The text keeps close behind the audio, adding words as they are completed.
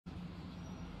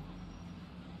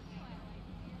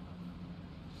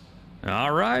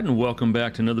Alright, and welcome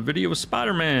back to another video with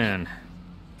Spider-Man.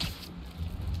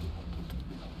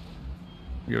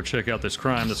 Go check out this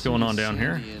crime that's going on down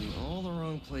here. In all the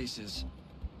wrong places.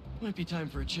 Might be time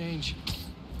for a change.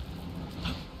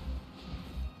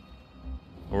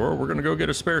 Or we're gonna go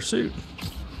get a spare suit.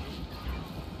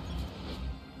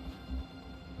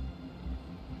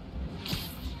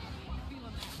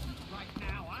 Right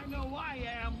now, I know I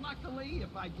am. Luckily,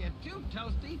 if I get too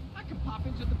toasty, I can pop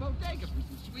into the bodega for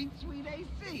some sweet, sweet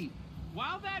AC.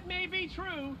 While that may be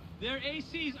true, their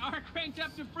ACs are cranked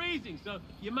up to freezing, so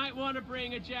you might want to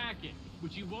bring a jacket,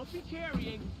 which you won't be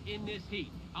carrying in this heat.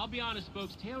 I'll be honest,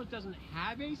 folks, Taylor doesn't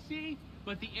have AC,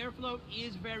 but the airflow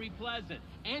is very pleasant.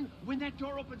 And when that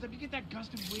door opens up, you get that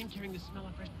gust of wind carrying the smell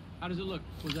of fresh... How does it look?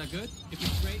 Was that good? If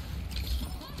it's great...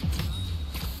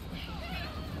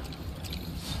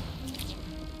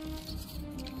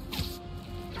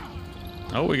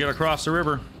 Oh, we gotta cross the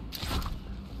river.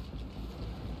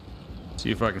 See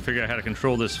if I can figure out how to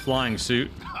control this flying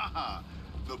suit.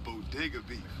 The bodega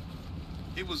beef.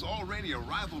 It was already a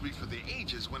rivalry for the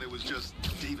ages when it was just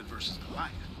David versus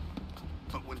Goliath.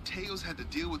 But when Tails had to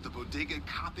deal with the bodega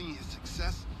copying his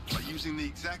success by using the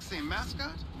exact same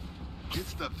mascot, it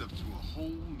stepped up to a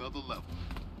whole nother level.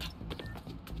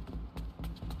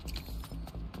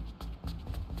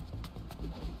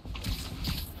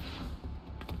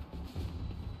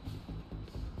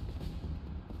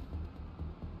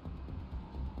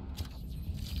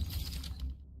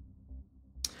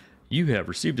 You have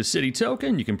received a city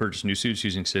token. You can purchase new suits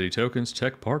using city tokens,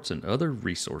 tech parts, and other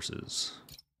resources.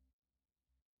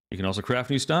 You can also craft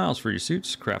new styles for your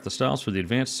suits. Craft the styles for the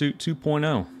Advanced Suit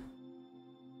 2.0.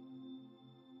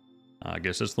 I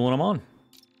guess that's the one I'm on.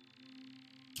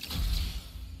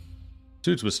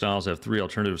 Suits with styles have 3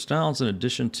 alternative styles in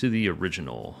addition to the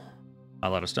original.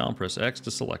 Highlight a style and press X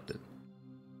to select it.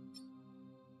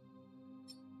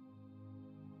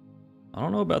 I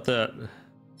don't know about that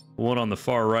one on the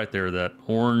far right there, that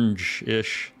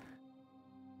orange-ish.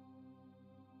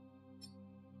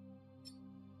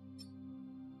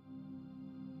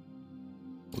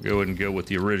 We'll go ahead and go with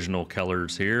the original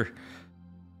colors here.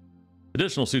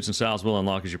 Additional suits and styles will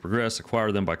unlock as you progress.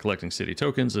 Acquire them by collecting city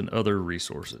tokens and other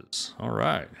resources. All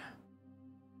right.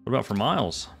 What about for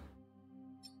Miles?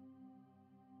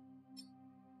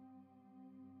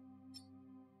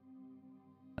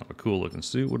 Have a cool looking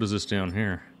suit. What is this down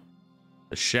here?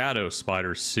 The Shadow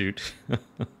Spider suit. The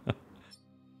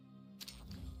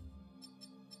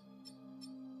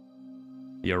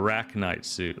Arachnite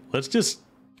suit. Let's just...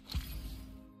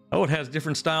 Oh, it has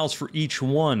different styles for each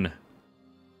one.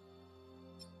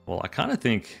 Well, I kind of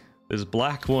think this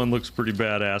black one looks pretty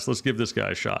badass. Let's give this guy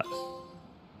a shot.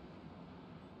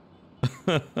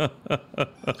 Hey,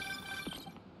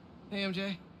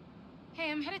 MJ. Hey,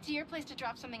 I'm headed to your place to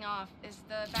drop something off. Is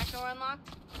the back door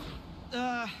unlocked?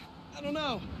 I don't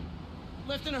know.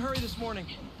 Left in a hurry this morning.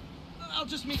 I'll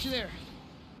just meet you there.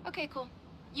 Okay, cool.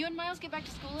 You and Miles get back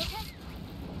to school, okay?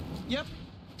 Yep.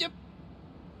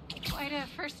 Quite a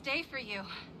first day for you.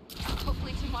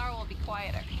 Hopefully tomorrow will be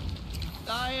quieter.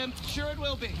 I am sure it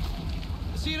will be.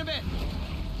 See you in a bit.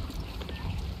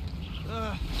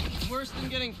 Worse than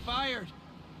getting fired.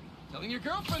 Telling your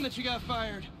girlfriend that you got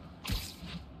fired.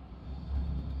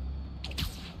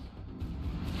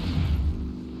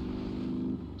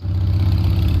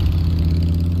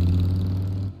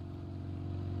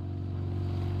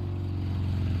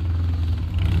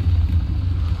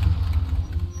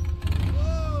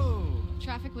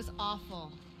 Traffic was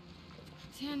awful.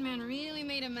 Tan Man really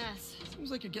made a mess.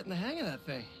 Seems like you're getting the hang of that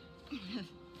thing.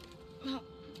 Well,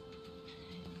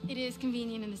 it is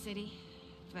convenient in the city,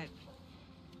 but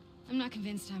I'm not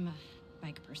convinced I'm a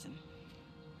bike person.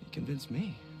 You convinced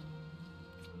me.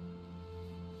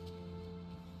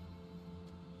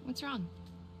 What's wrong?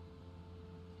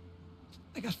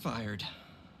 I got fired.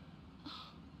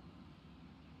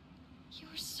 You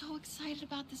were so excited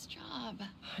about this job.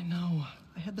 I know.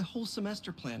 I had the whole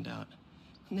semester planned out.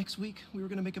 Next week, we were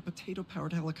gonna make a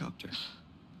potato-powered helicopter.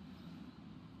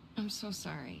 I'm so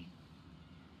sorry.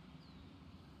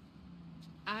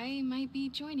 I might be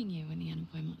joining you in the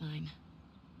unemployment line.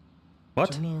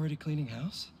 What? Jonah already cleaning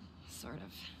house? Sort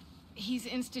of. He's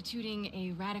instituting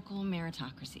a radical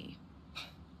meritocracy.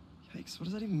 Yikes, what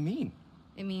does that even mean?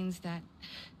 It means that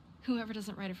whoever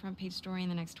doesn't write a front-page story in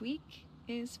the next week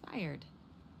is fired.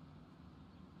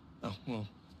 Oh, well,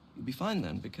 you'll be fine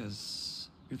then, because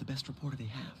you're the best reporter they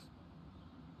have.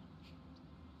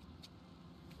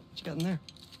 What you got in there?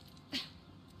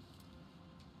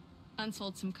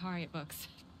 Unsold some Kariat books.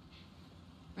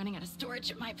 Running out of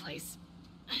storage at my place.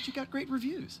 But you got great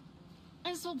reviews.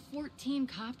 I sold 14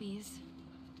 copies.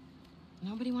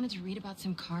 Nobody wanted to read about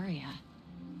Simcaria.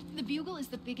 The Bugle is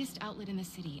the biggest outlet in the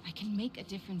city. I can make a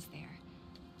difference there.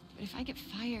 But if I get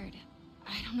fired,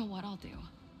 I don't know what I'll do.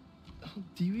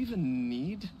 Do you even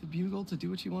need the Bugle to do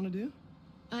what you want to do?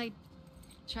 I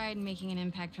tried making an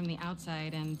impact from the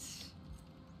outside and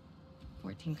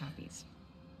 14 copies.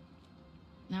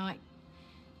 Now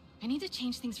I need to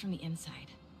change things from the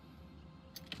inside.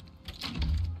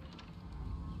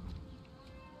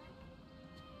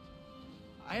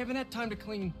 I haven't had time to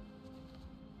clean.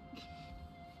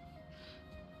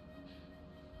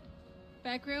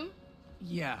 Back room?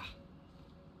 Yeah.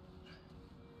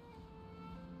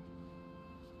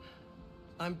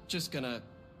 I'm just gonna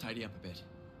tidy up a bit.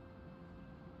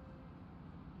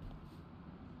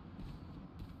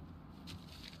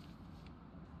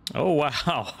 Oh,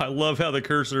 wow. I love how the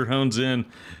cursor hones in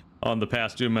on the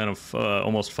past due amount of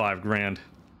almost $5,000.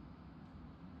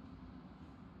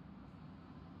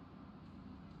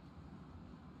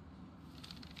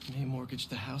 May mortgaged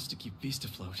the house to keep Beast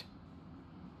afloat.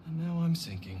 And now I'm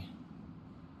sinking.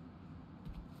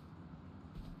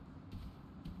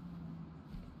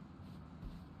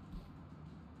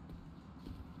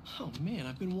 Oh man,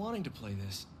 I've been wanting to play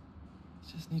this.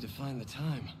 Just need to find the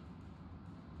time.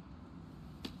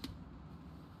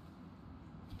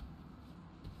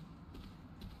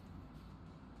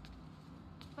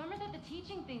 Bummer that the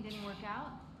teaching thing didn't work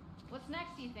out. What's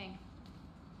next, do you think?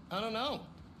 I don't know.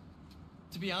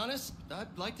 To be honest,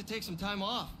 I'd like to take some time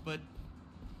off, but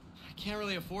I can't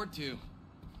really afford to.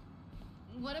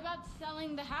 What about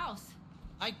selling the house?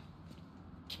 I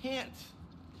can't.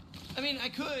 I mean, I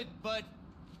could, but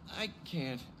I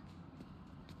can't.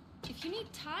 If you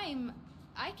need time,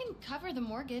 I can cover the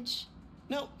mortgage.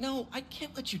 No, I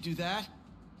can't let you do that.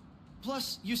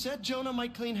 Plus, you said Jonah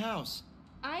might clean house.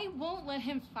 I won't let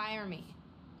him fire me.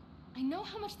 I know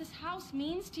how much this house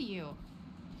means to you.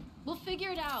 We'll figure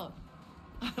it out.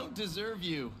 I don't deserve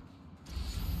you.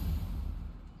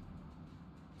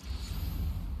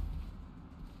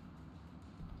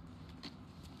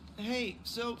 Hey,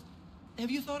 so,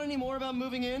 have you thought any more about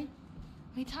moving in?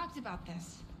 We talked about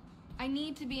this. I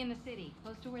need to be in the city,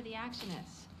 close to where the action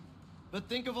is. But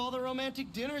think of all the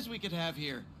romantic dinners we could have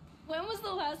here. When was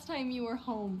the last time you were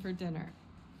home for dinner?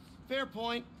 Fair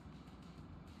point.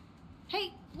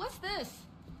 Hey, what's this?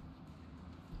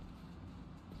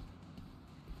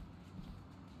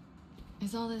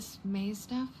 Is all this maze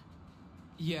stuff?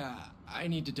 Yeah, I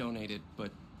need to donate it,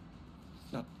 but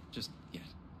not just yet.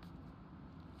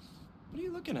 What are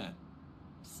you looking at?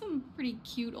 Some pretty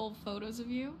cute old photos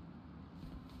of you.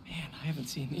 Man, I haven't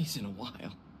seen these in a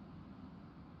while.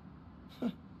 Huh.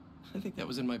 I think that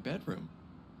was in my bedroom.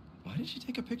 Why did she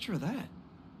take a picture of that?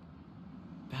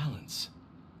 Balance.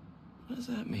 What does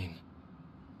that mean?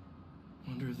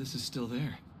 Wonder if this is still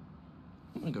there.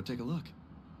 I'm gonna go take a look.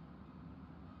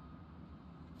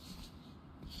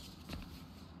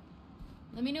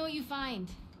 Let me know what you find.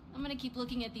 I'm gonna keep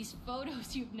looking at these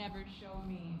photos you've never shown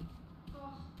me.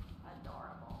 Oh,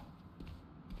 adorable.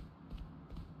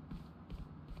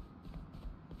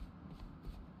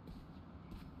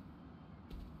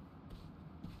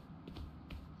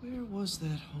 Where was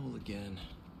that hole again?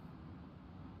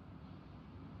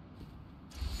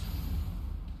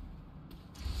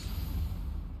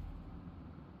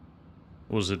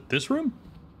 Was it this room?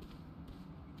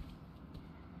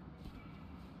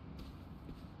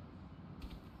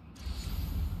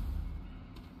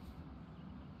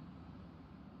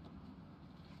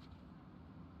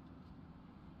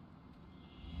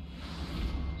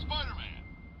 Spider-Man,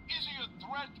 is he a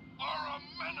threat or a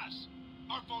menace?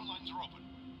 Our phone lines are open.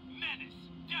 Menace.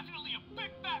 Definitely a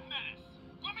big fat menace.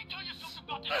 Let me tell you something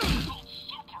about this so-called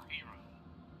superhero.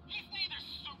 He's neither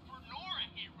super nor a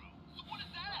hero. So what is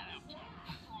that out to?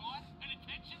 A fraud? An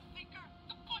attention seeker?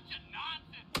 A bunch of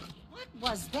nonsense. What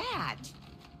was that?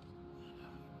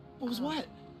 What was what?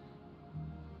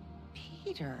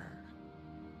 Peter.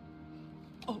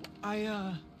 Oh,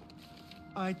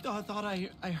 I thought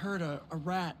I heard a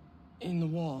rat in the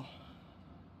wall.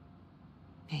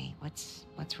 Hey, what's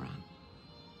wrong?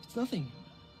 It's nothing.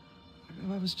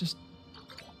 I was just...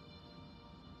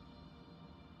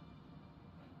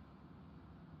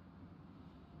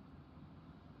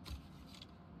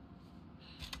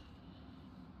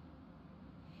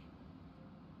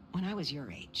 When I was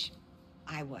your age,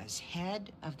 I was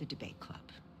head of the debate club,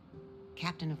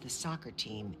 captain of the soccer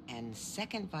team, and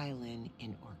second violin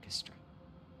in orchestra.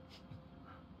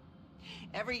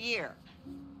 Every year,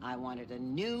 I wanted a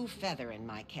new feather in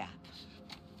my cap.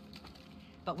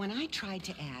 But when I tried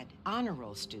to add honor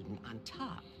roll student on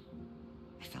top,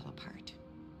 I fell apart.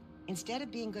 Instead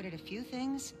of being good at a few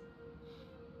things,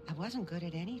 I wasn't good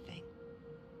at anything.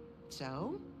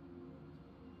 So,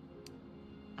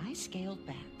 I scaled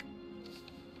back.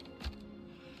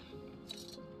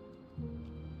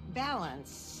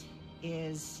 Balance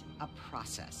is a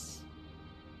process,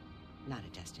 not a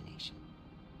destination.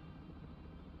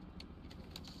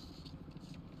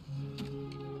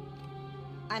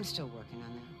 I'm still working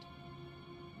on that.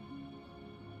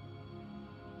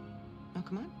 Oh,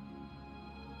 come on.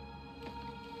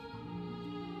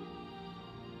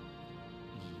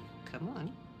 Come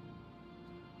on.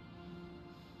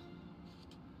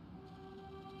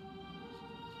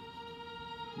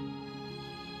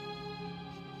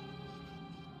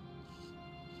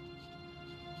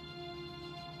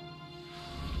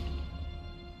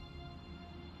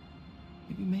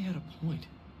 Maybe May had a point.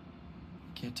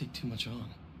 Can't take too much on.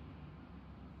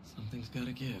 Something's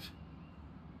gotta give.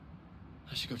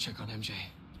 I should go check on MJ.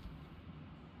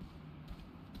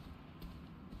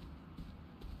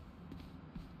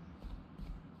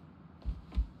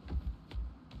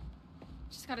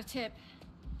 Just got a tip.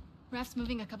 Raph's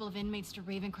moving a couple of inmates to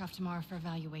Ravencroft tomorrow for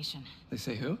evaluation. They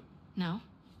say who? No,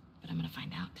 but I'm gonna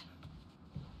find out.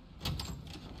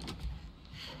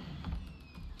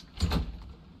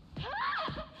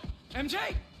 MJ!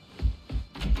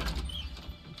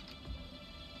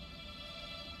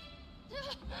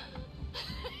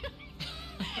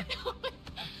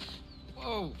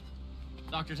 Whoa.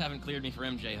 Doctors haven't cleared me for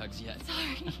MJ hugs yet.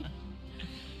 Sorry.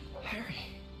 Harry.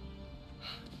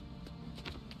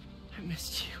 I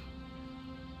missed you.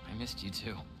 I missed you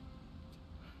too.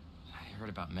 I heard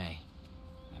about May.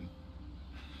 I'm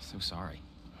so sorry.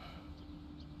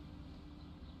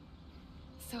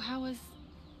 So how was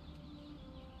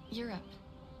Europe?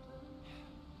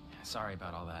 Sorry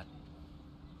about all that.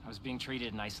 I was being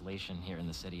treated in isolation here in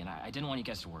the city, and I didn't want you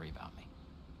guys to worry about me.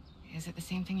 Is it the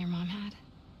same thing your mom had?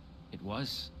 It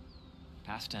was.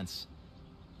 Past tense.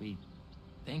 We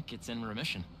think it's in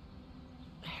remission.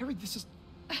 Harry, this is...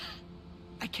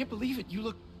 I can't believe it. You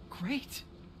look great.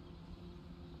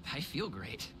 I feel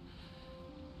great.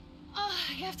 Oh,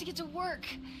 I have to get to work.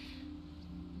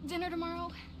 Dinner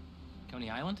tomorrow? Coney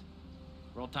Island?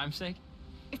 For old time's sake?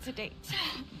 It's a date.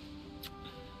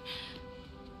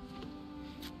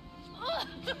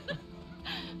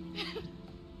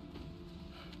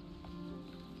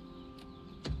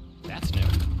 That's new.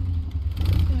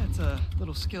 Yeah, it's a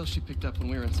little skill she picked up when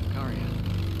we were in Sakaria.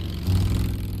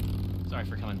 Sorry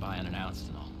for coming by unannounced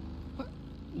and all. What?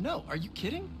 No, are you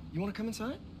kidding? You want to come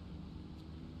inside?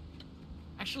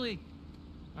 Actually,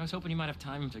 I was hoping you might have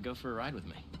time to go for a ride with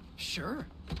me. Sure.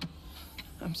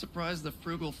 I'm surprised the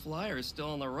frugal flyer is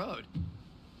still on the road.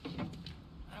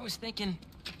 I was thinking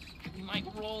we might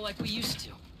roll like we used to.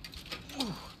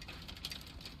 Ooh.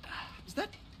 Is that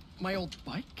my old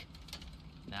bike?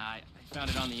 Nah, I found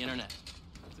it on the internet.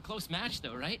 It's a close match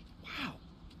though, right? Wow.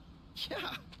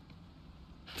 Yeah.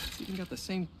 It's even got the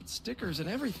same stickers and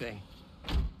everything.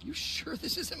 You sure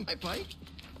this isn't my bike?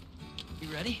 You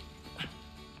ready?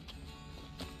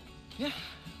 Yeah.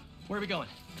 Where are we going?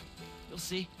 You'll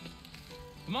see.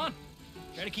 Come on.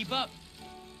 Try to keep up.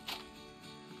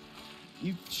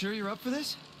 You sure you're up for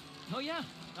this? Oh yeah,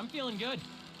 I'm feeling good.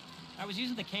 I was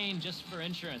using the cane just for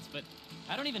insurance, but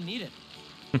I don't even need it.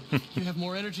 You have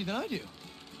more energy than I do.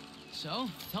 So,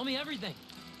 tell me everything.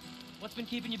 What's been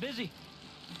keeping you busy?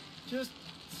 Just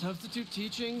substitute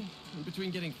teaching in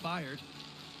between getting fired.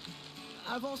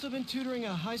 I've also been tutoring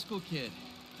a high school kid.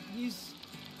 He's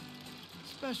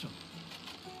special.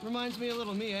 Reminds me a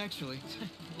little of me, actually.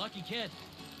 Lucky kid.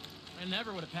 I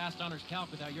never would have passed honors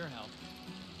calc without your help.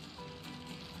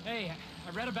 Hey,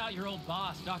 I read about your old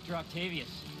boss, Dr.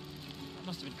 Octavius. That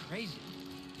must have been crazy.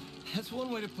 That's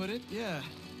one way to put it, yeah.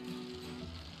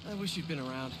 I wish you'd been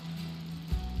around.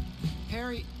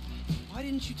 Harry, why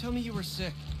didn't you tell me you were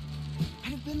sick? I'd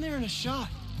have been there in a shot.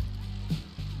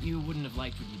 You wouldn't have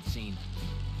liked what you'd seen.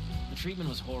 The treatment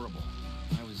was horrible.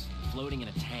 I was floating in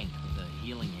a tank with a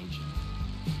healing agent.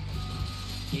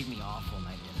 It gave me awful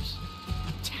nightmares.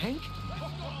 A tank?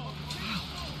 Wow.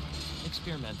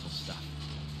 Experimental stuff.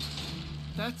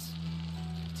 That's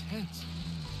intense.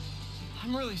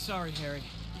 I'm really sorry, Harry.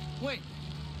 Wait,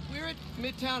 we're at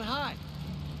Midtown High.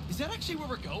 Is that actually where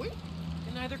we're going?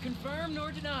 Can neither confirm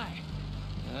nor deny.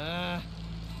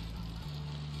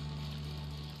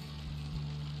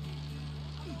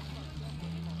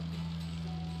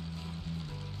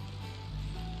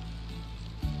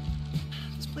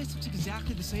 This place looks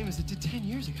exactly the same as it did 10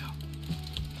 years ago.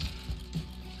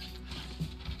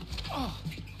 Oh.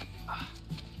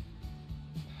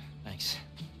 Thanks.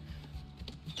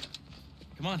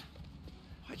 Come on.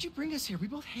 Why'd you bring us here? We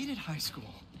both hated high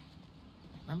school.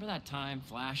 Remember that time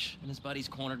Flash and his buddies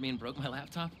cornered me and broke my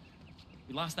laptop?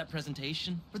 We lost that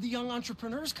presentation, For the Young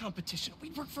Entrepreneurs Competition.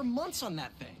 We'd worked for months on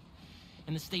that thing.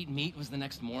 and the state meet was the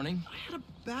next morning, I had a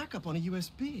backup on a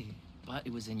USB. but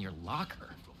it was in your locker.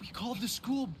 We called the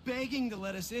school begging to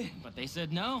let us in. But they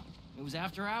said no. It was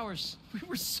after hours. We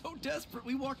were so desperate,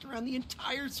 we walked around the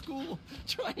entire school,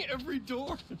 trying every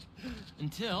door.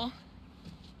 Until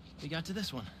we got to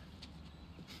this one.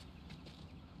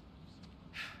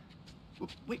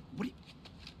 Wait, what do you...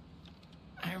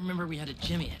 I remember we had to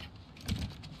jimmy it.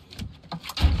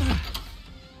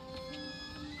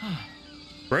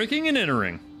 Breaking and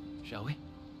entering. Shall we?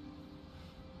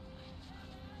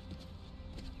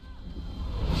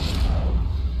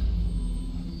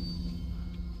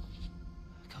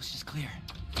 The coast is clear.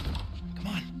 Come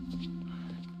on.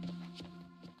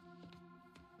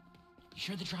 You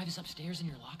sure the drive is upstairs in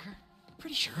your locker?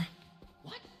 Pretty sure.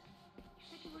 What? You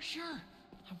said you were sure.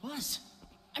 I was.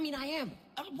 I mean, I am.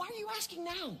 Why are you asking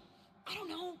now? I don't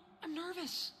know. I'm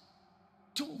nervous.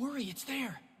 Don't worry, it's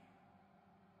there.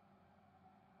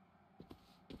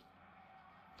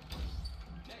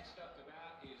 Next up to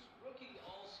bat is rookie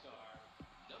all-star,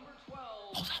 number 12,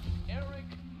 Hold up. Eric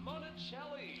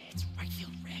Monticelli. It's right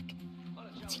field, Rick.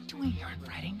 What's he doing here on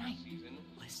Friday night?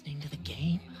 Listening to the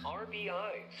game?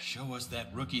 RBI. Show us that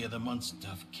Rookie of the Month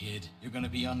stuff, kid. You're gonna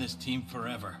be on this team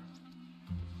forever.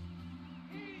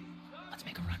 Let's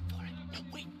make a run for it. No,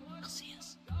 wait. He'll see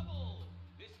us. Double.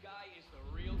 This guy is the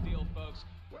real deal, folks.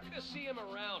 We're gonna see him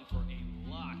around for a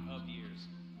lot of years.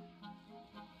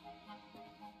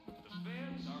 The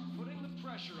fans are putting the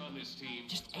pressure on this team.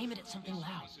 Just aim it at something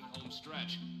loud. Recent home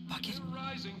stretch. Bucket. They're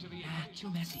rising to the Ah, too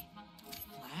messy.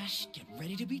 Flash, get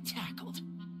ready to be tackled.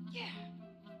 Yeah.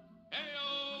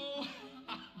 Heyo!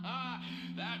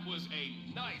 That was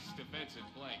a nice defensive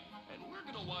play. And we're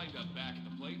gonna wind up back at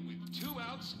the plate with 2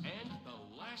 outs and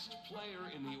the last player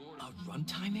in the order. A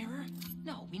runtime error?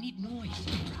 No, we need noise.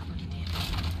 Property damage.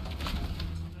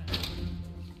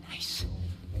 Nice.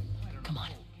 Come on.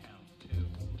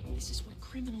 This is what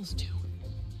criminals do.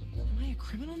 Am I a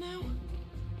criminal now?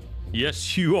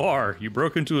 Yes, you are. You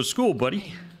broke into a school, buddy.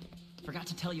 Hey, forgot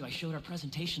to tell you I showed our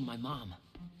presentation to my mom.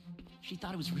 She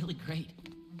thought it was really great.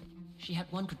 She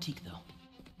had one critique, though.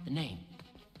 The name.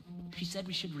 She said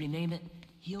we should rename it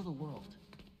Heal the World.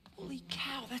 Holy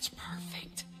cow, that's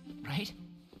perfect. Right?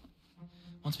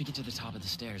 Once we get to the top of the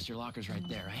stairs, your locker's right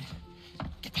there, right?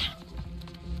 Get down.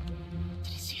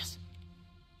 Did he see us?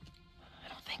 I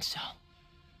don't think so.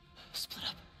 Split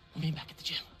up. We'll meet back at the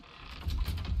gym.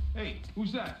 Hey,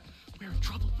 who's that? We're in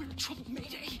trouble,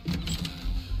 Mayday.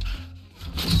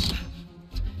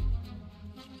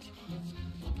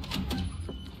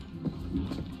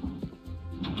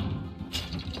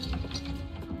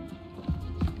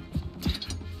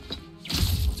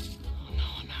 Oh no,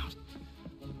 I'm out.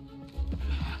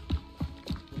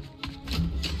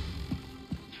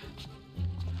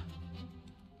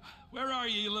 Where are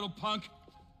you little punk?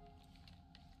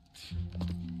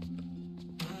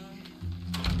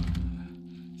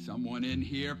 Someone in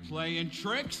here playing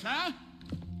tricks, huh? I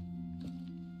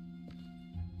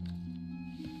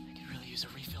could really use a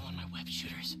refill on my web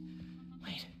shooters.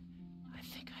 Wait, I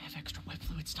think I have extra web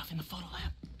fluid stuff in the photo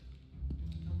lab.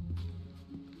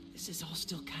 This is all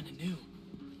still kind of new.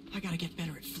 I gotta get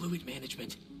better at fluid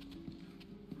management.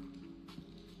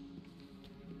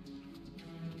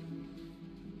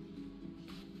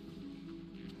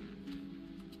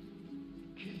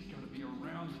 Kid's gotta be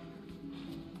around.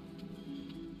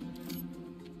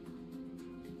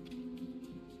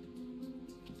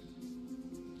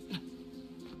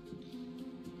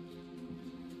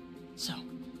 So,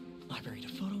 library to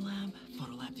photo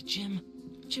lab to gym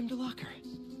to locker.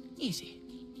 Easy.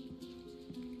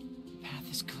 Path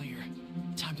is clear.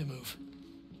 Time to move.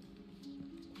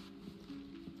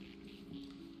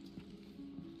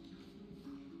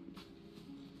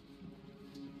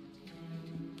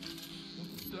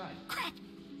 What's that? Crap!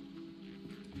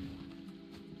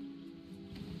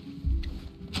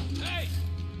 Hey!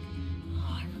 Oh,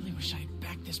 I really wish I had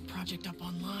backed this project up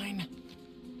online.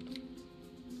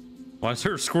 Why is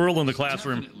there a squirrel in the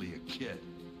classroom? Definitely a kid.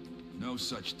 No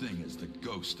such thing as the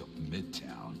ghost of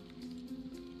Midtown.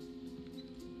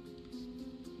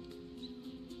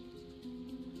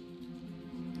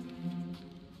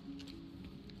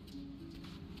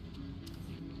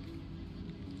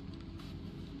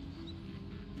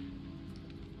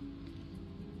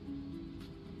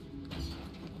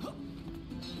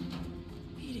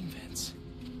 Heating vents.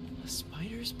 A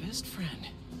spider's best friend.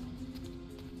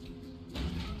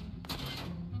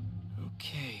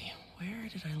 Okay, where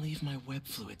did I leave my web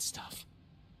fluid stuff?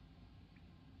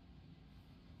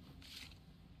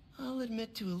 I'll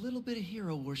admit to a little bit of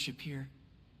hero worship here.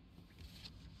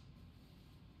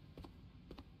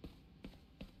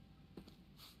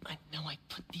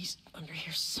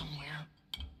 here somewhere.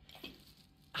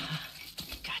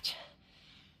 Gotcha.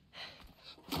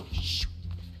 Shoot.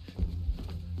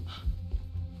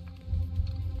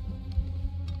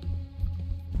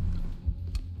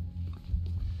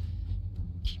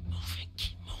 Keep moving,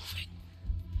 keep moving.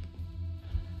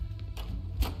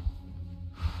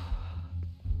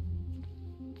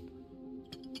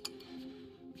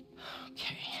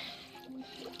 Okay.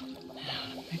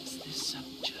 Now to mix this up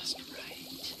just right.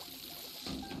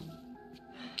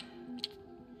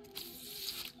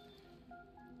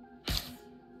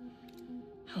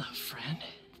 Hello, friend.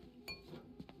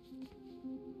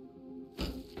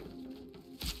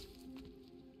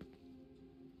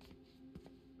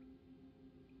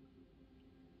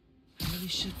 I really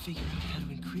should figure out how to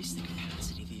increase the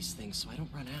capacity of these things so I don't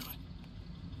run out.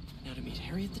 Now to meet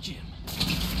Harry at the gym.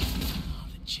 Oh,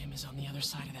 the gym is on the other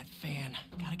side of that fan.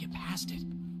 Gotta get past it.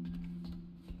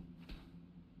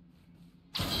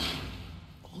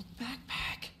 Old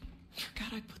backpack.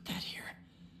 Forgot I put that here.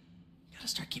 Gotta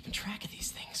start keeping track of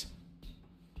these things.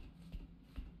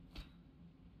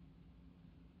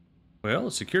 Well,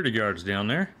 the security guard's down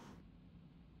there.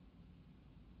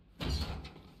 I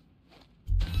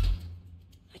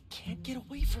can't get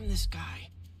away from this guy.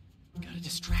 Gotta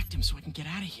distract him so I can get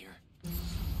out of here.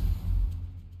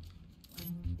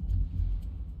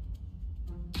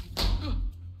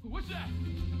 What's that?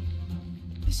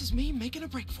 This is me making a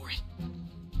break for it.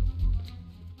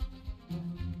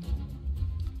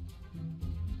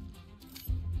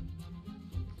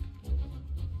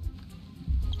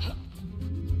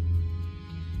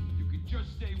 You can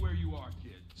just stay where you are,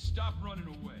 kid. Stop running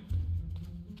away.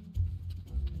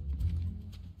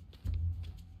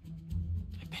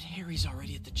 I bet Harry's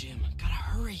already at the gym. Gotta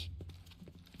hurry.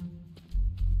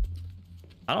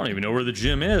 I don't even know where the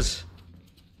gym is.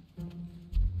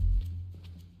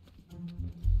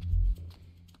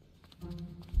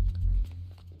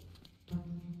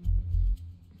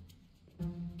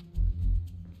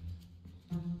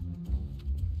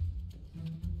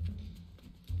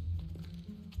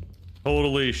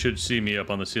 Totally should see me up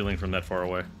on the ceiling from that far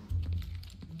away.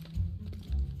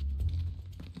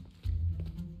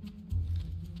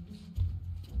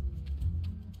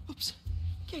 Oops.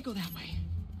 Can't go that way.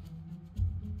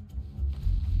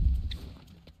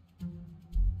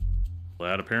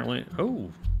 That apparently.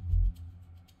 Oh.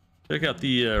 Check out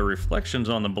the reflections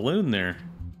on the balloon there.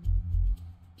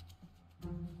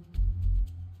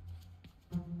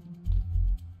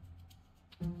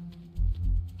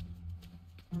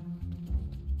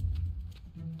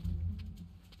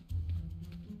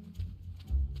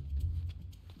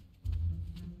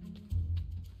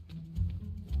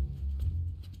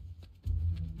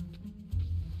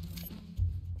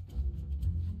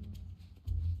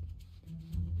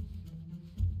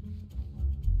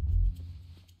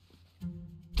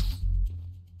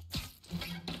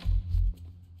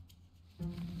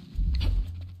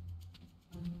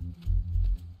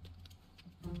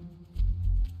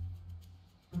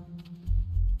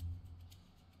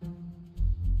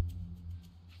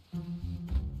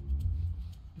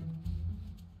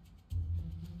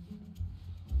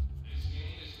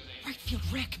 Right field,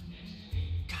 Rick.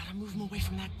 Gotta move him away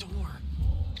from that door.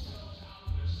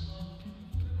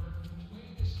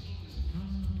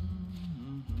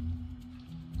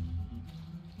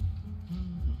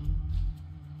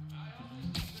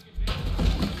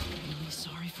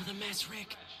 Sorry for the mess,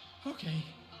 Rick. Okay.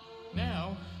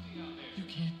 Now, you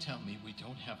can't tell me we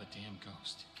don't have a damn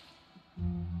ghost.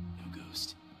 No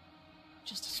ghost.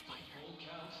 Just a spider.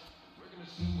 We're gonna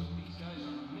see what these guys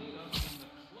are made of in the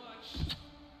clutch.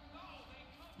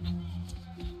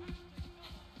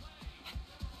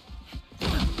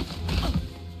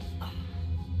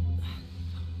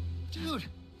 Dude,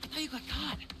 how you got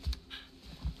caught?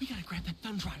 We gotta grab that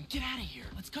thumb drive and get out of here.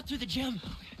 Let's cut through the gym.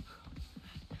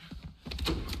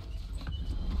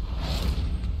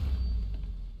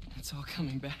 It's all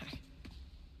coming back.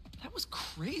 That was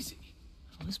crazy.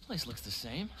 Well, this place looks the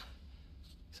same.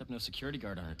 Except no security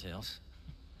guard on our tails.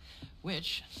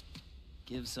 Which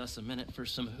gives us a minute for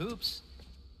some hoops.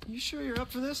 You sure you're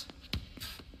up for this?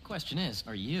 Question is,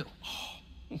 are you?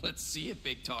 Let's see it,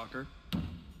 big talker.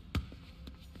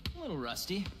 A little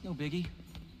rusty, no biggie.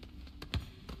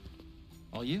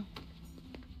 All you?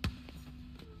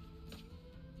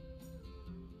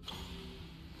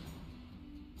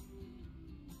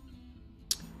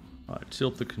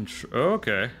 Tilt the control.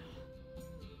 Okay.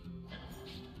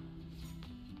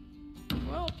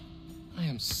 Well, I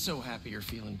am so happy you're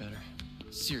feeling better.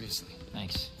 Seriously.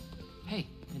 Thanks. Hey,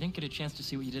 I didn't get a chance to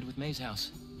see what you did with May's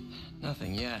house.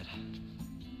 Nothing yet.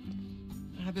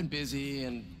 I've been busy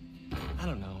and, I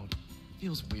don't know,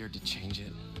 Feels weird to change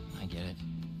it. I get it.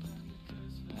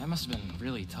 That must have been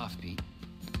really tough, Pete.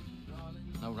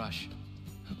 No rush.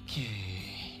 Okay,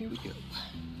 here we go.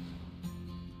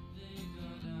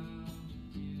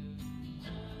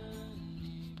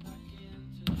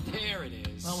 There it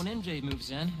is. Well, when MJ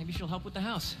moves in, maybe she'll help with the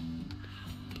house.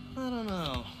 I don't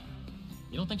know.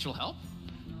 You don't think she'll help?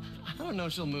 I don't know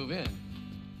if she'll move in.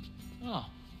 Oh.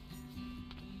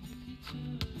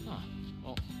 Huh.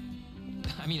 Well,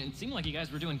 I mean, it seemed like you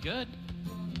guys were doing good.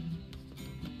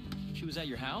 She was at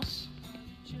your house?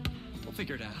 We'll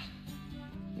figure it out.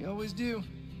 We always do.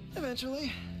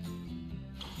 Eventually.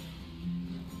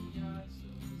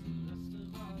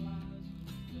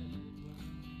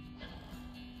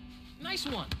 Nice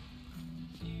one.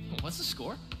 What's the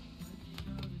score?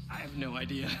 I have no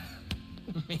idea.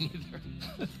 Me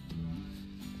neither.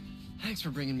 Thanks for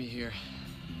bringing me here.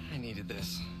 I needed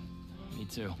this. Me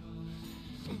too.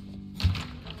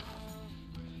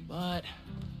 But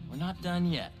we're not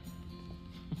done yet.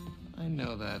 I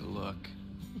know that look.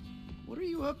 What are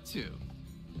you up to?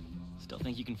 Still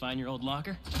think you can find your old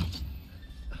locker?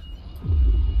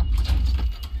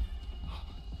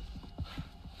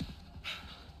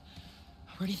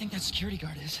 Where do you think that security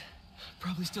guard is?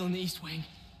 Probably still in the East Wing.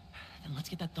 Then let's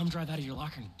get that thumb drive out of your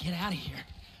locker and get out of here.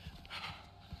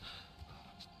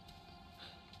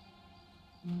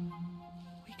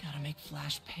 We gotta make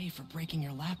Flash pay for breaking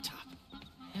your laptop.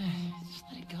 Just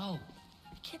let it go.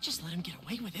 You can't just let him get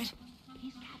away with it.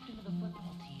 He's captain of the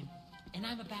football team, and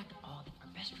I'm a backup. Oh, our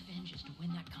best revenge is to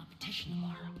win that competition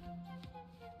tomorrow.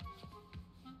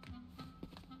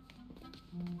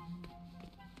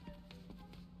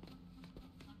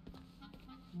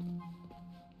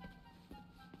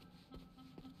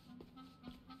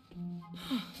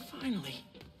 Finally.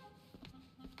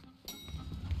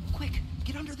 Quick,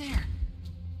 get under there.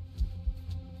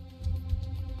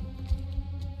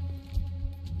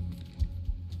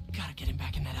 Gotta get him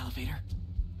back in that elevator.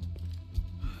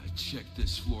 I checked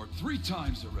this floor 3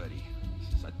 times already.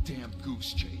 This is a damn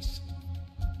goose chase.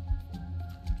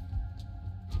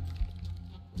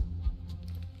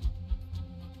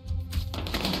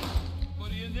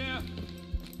 Buddy in there?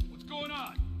 What's going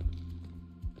on?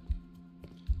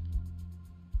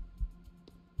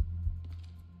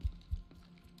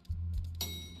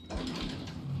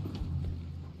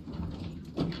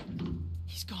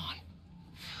 He's gone.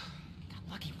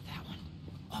 Got lucky with that one.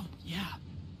 Oh, yeah.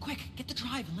 Quick, get the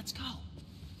drive and let's go.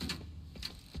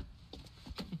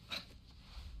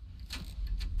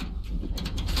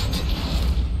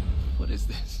 What is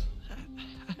this?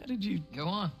 How did you... Go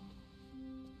on.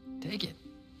 Take it.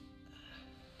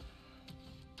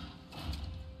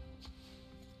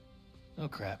 Oh,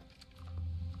 crap.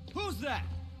 Who's that?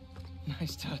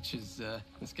 Nice touch. Is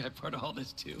this guy part of all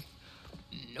this too?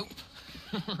 Nope.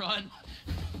 Run.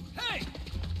 Hey!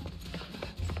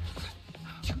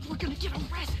 Dude, we're gonna get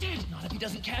arrested! Not if he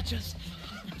doesn't catch us.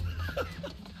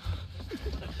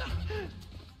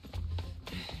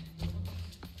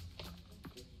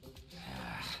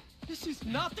 This is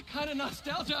not the kind of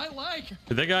nostalgia I like!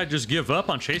 Did that guy just give up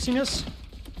on chasing us?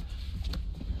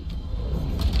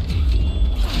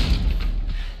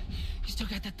 You still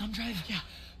got that thumb drive? Yeah.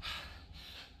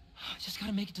 Just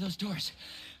gotta make it to those doors.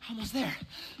 Almost there.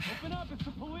 Open up, it's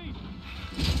the police.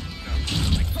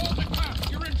 I called the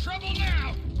cops. You're in trouble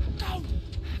now. No!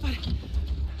 But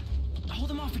hold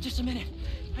them off for just a minute.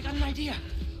 I got an idea.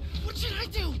 What should I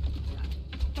do?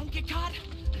 Don't get caught.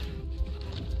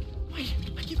 Wait,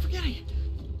 I keep forgetting.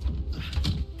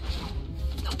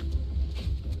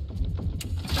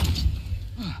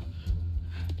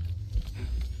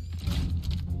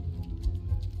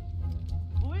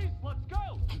 Police, let's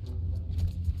go.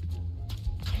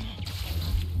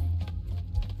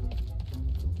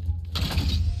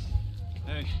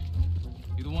 Hey,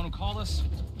 you the one who called us?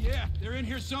 Yeah, they're in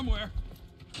here somewhere.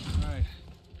 All right,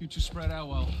 you two spread out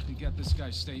while we get this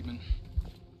guy's statement.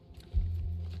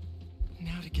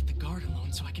 Now to get the guard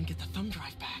alone so I can get the thumb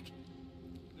drive back.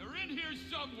 They're in here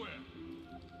somewhere.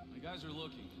 The guys are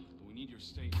looking, but we need your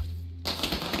statement.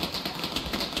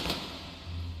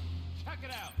 Check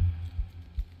it out.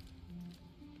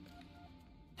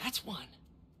 That's one.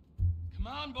 Come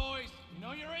on, boys. You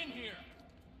know you're in here.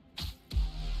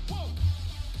 Whoa!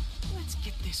 Let's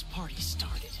get this party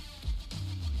started.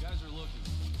 You guys are looking,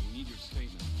 but we need your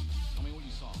statement. Tell me what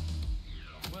you saw.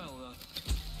 Well,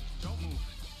 don't move.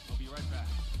 I'll be right back.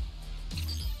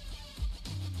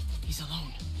 He's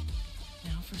alone.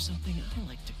 Now for something I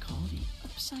like to call the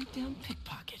upside-down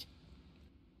pickpocket.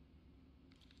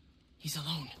 He's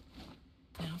alone.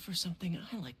 Now for something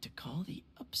I like to call the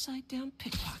upside-down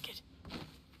pickpocket.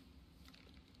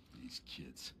 These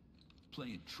kids.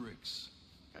 Playing tricks.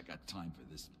 I got time for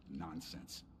this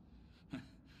nonsense.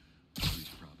 He's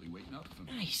probably waiting up for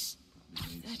me. Nice.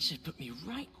 That should put me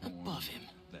right above him.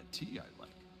 That tea I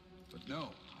like. But no,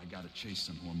 I gotta chase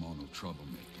some hormonal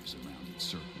troublemakers around in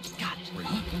circles. Got it. Wait,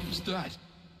 who's that?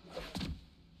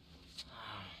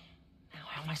 Now,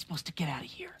 how am I supposed to get out of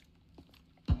here?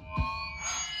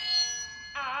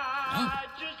 I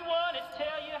just want to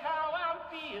tell you how I'm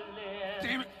feeling.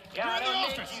 Damn it! Gotta You're in the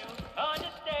make office! you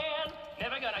understand.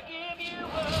 Never gonna give you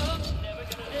up. Never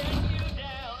gonna let you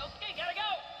down. Okay, gotta go.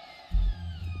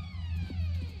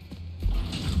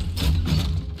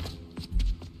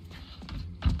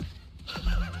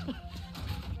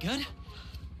 Good?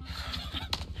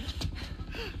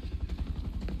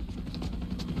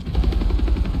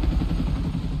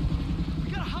 We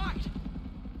gotta hide!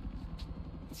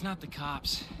 It's not the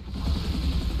cops.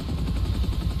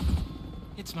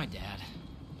 It's my dad.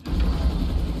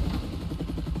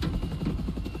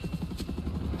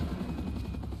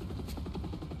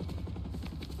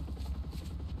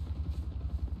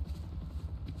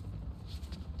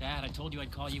 Dad, I told you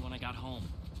I'd call you when I got home.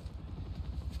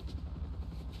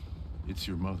 It's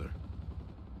your mother.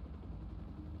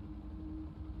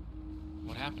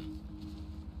 What happened?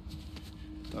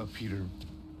 Peter,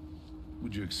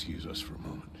 would you excuse us for a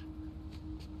moment?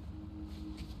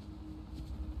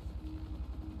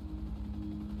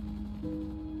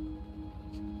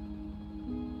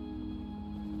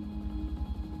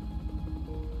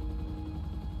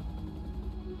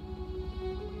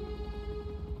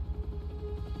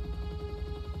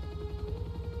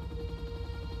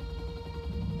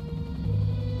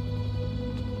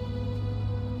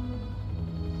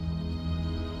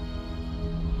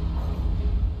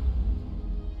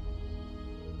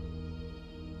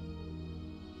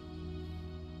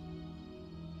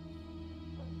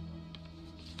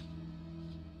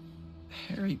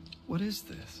 Harry, what is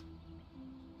this?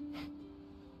 You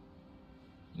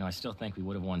know, I still think we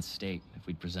would have won state if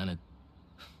we'd presented.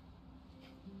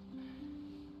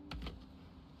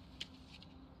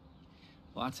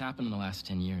 Lots happened in the last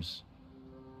 10 years.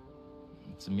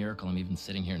 It's a miracle I'm even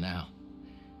sitting here now.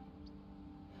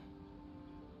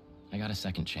 I got a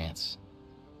second chance.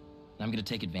 And I'm gonna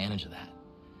take advantage of that.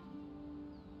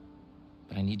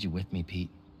 But I need you with me, Pete.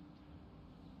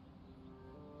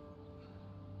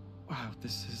 Wow,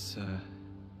 this is,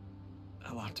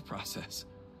 a lot to process.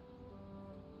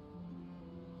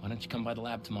 Why don't you come by the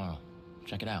lab tomorrow?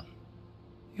 Check it out.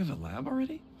 You have a lab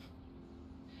already?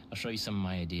 I'll show you some of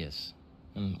my ideas.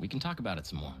 And we can talk about it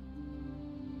some more.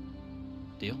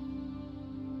 Deal?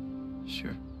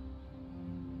 Sure.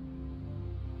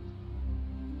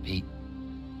 Pete,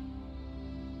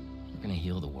 we're gonna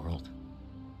heal the world.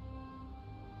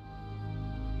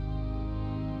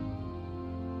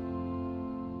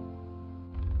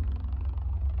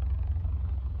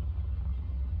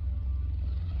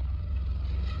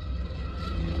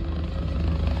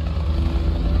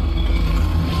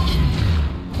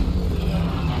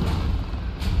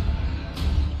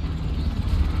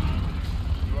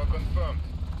 You are confirmed.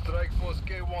 Strike Force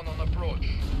K1 on approach.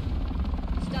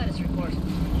 Status report.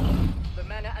 The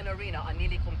manor and arena are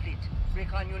nearly complete.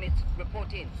 Recon units,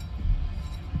 report in.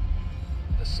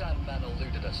 The Sandman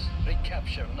eluded us.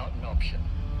 Recapture, not an option.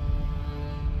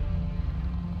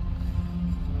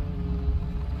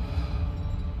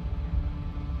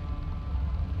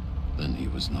 Then he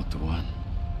was not the one.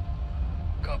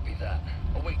 Copy that.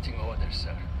 Awaiting orders,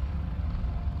 sir.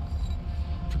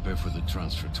 Prepare for the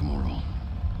transfer tomorrow.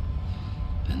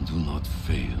 And do not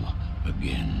fail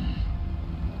again.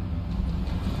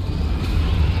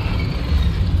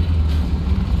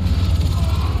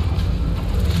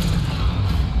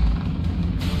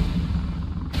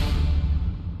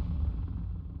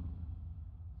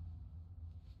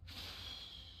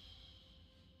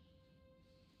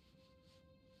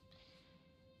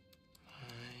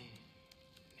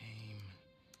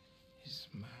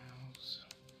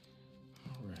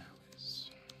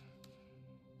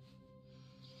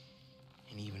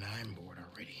 And even I'm bored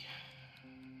already.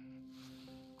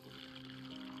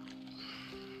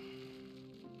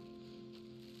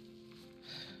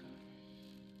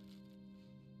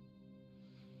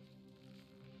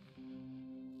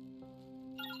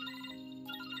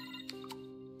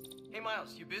 Hey,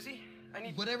 Miles, you busy? I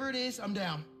need... Whatever it is, I'm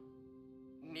down.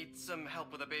 Need some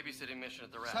help with a babysitting mission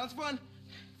at the rap. Sounds fun.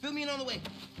 Fill me in on the way.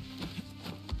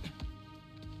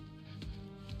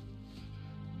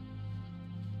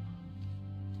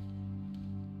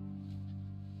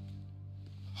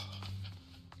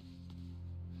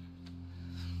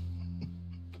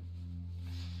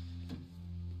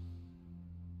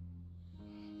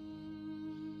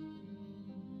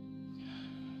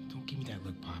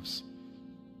 quick, Pops.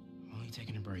 I'm only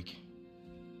taking a break.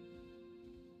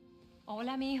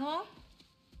 Hola, mijo.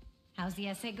 How's the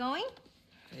essay going?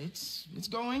 It's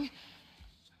going.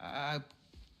 I'm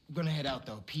gonna head out,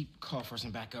 though. Pete called for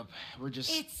some backup. We're just...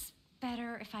 It's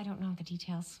better if I don't know the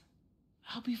details.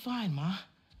 I'll be fine, Ma.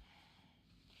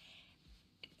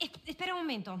 Espera un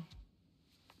momento.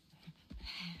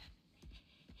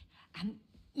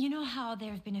 You know how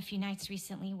there have been a few nights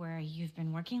recently where you've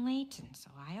been working late, and so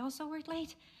I also worked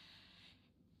late?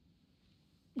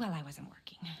 Well, I wasn't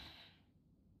working.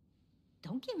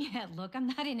 Don't give me that look. I'm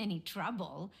not in any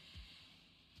trouble.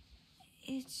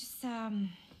 It's just,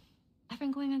 I've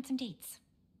been going on some dates.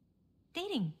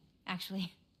 Dating,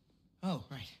 actually. Oh,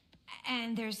 right.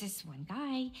 And there's this one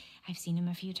guy. I've seen him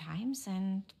a few times,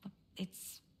 and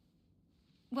it's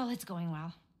going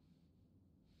well.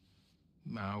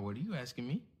 Ma, what are you asking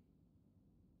me?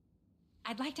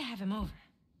 I'd like to have him over.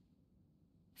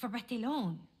 For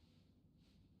Barthelone.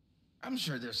 I'm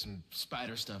sure there's some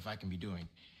spider stuff I can be doing.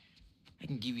 I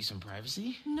can give you some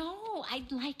privacy. No,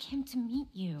 I'd like him to meet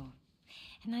you.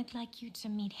 And I'd like you to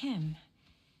meet him.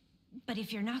 But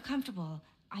if you're not comfortable,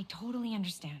 I totally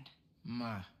understand.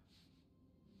 Ma.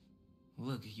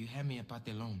 Look, you had me at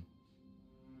Barthelone.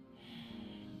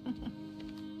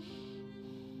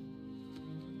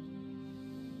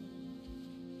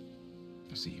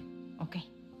 I'll see you. Okay.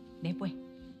 Después.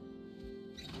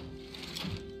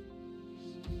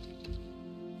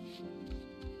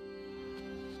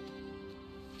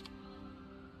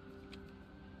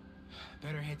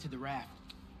 Better head to the raft.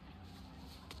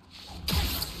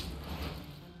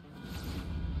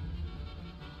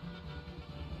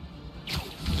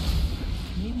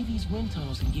 Maybe these wind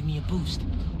tunnels can give me a boost.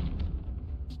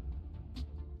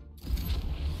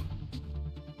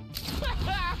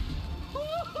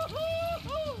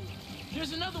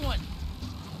 There's another one.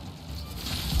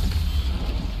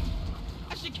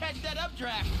 I should catch that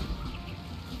updraft.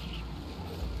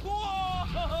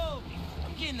 Whoa!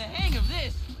 I'm getting the hang of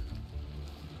this.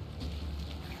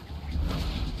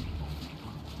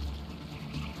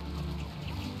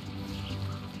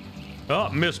 Oh,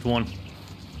 missed one.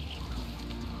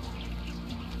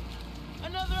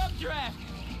 Another updraft.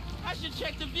 I should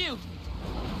check the view.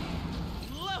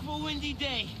 Love a windy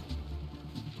day.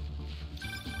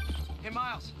 Hey,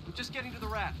 Miles, we're just getting to the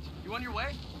raft. You on your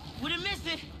way? Wouldn't miss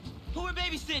it. Who are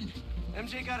babysitting?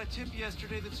 MJ got a tip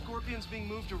yesterday that Scorpion's being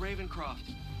moved to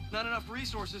Ravencroft. Not enough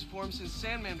resources for him since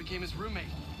Sandman became his roommate.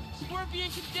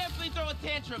 Scorpion could definitely throw a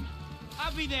tantrum.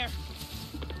 I'll be there.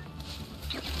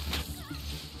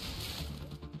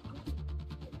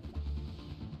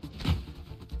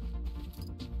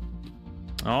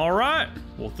 All right.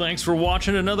 Well, thanks for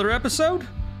watching another episode,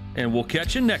 and we'll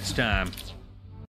catch you next time.